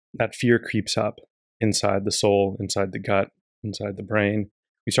that fear creeps up inside the soul, inside the gut, inside the brain.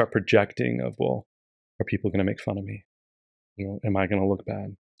 We start projecting of, well, are people going to make fun of me? Am I going to look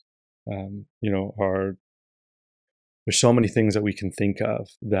bad? There's so many things that we can think of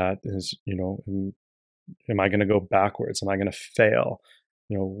that is, am I going to go backwards? Am I going to fail?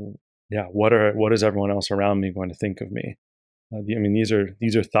 Yeah. What is everyone else around me going to think of me? These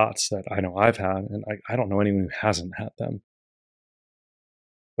are thoughts that I know I've had, and I don't know anyone who hasn't had them.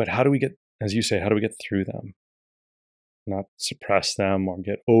 But how do we get, as you say, how do we get through them? Not suppress them or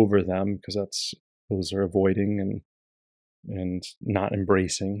get over them, because those are avoiding and not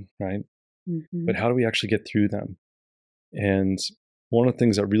embracing, right? Mm-hmm. But how do we actually get through them? And one of the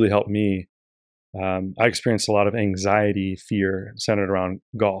things that really helped me, I experienced a lot of anxiety, fear centered around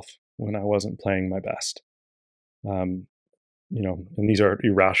golf when I wasn't playing my best. And these are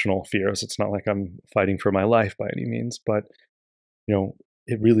irrational fears. It's not like I'm fighting for my life by any means, but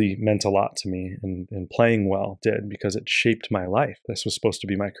it really meant a lot to me, and playing well did, because it shaped my life. This was supposed to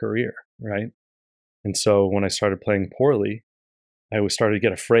be my career, right? And so when I started playing poorly, I was started to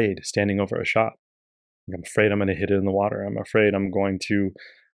get afraid standing over a shot. I'm afraid I'm going to hit it in the water. I'm afraid I'm going to,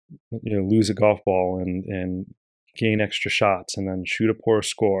 lose a golf ball and gain extra shots and then shoot a poor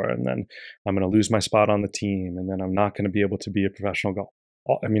score. And then I'm going to lose my spot on the team. And then I'm not going to be able to be a professional golfer.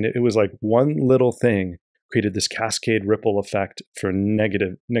 It was like one little thing created this cascade ripple effect for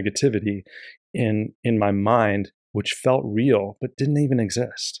negativity in my mind, which felt real, but didn't even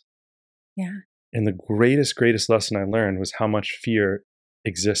exist. Yeah. And the greatest lesson I learned was how much fear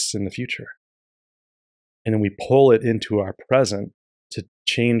exists in the future. And then we pull it into our present to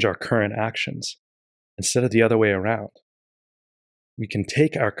change our current actions instead of the other way around. We can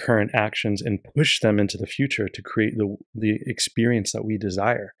take our current actions and push them into the future to create the experience that we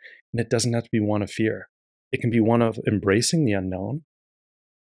desire. And it doesn't have to be one of fear. It can be one of embracing the unknown.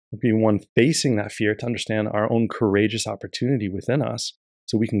 It can be one facing that fear to understand our own courageous opportunity within us,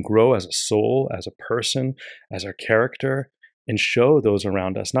 so we can grow as a soul, as a person, as our character, and show those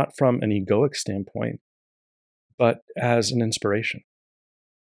around us, not from an egoic standpoint, but as an inspiration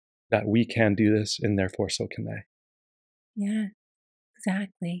that we can do this, and therefore so can they. Yeah,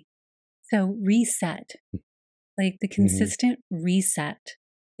 exactly. So reset, like the Mm-hmm. consistent reset.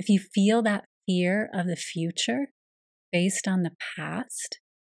 If you feel that fear of the future based on the past,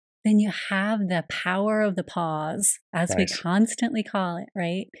 then you have the power of the pause, as we Nice. constantly call it,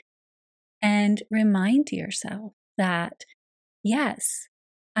 right? And remind yourself that, yes,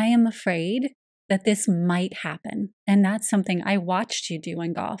 I am afraid that this might happen. And that's something I watched you do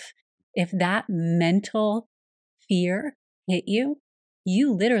in golf. If that mental fear hit you,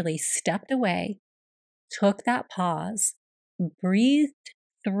 you literally stepped away, took that pause, breathed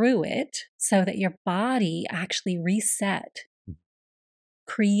through it so that your body actually reset,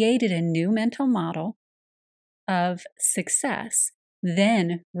 created a new mental model of success,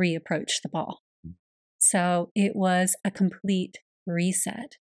 then reapproached the ball. So it was a complete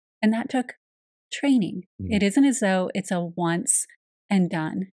reset. And that took training. Mm-hmm. It isn't as though it's a once and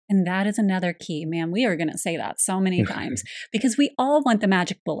done. And that is another key, man. We are going to say that so many times because we all want the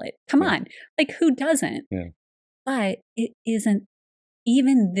magic bullet. Come on. Like, who doesn't? Yeah. But it isn't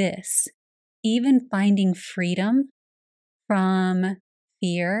even this, even finding freedom from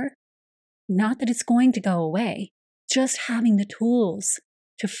fear, not that it's going to go away, just having the tools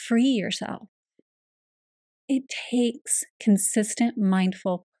to free yourself. It takes consistent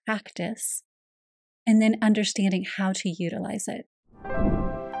mindful practice and then understanding how to utilize it.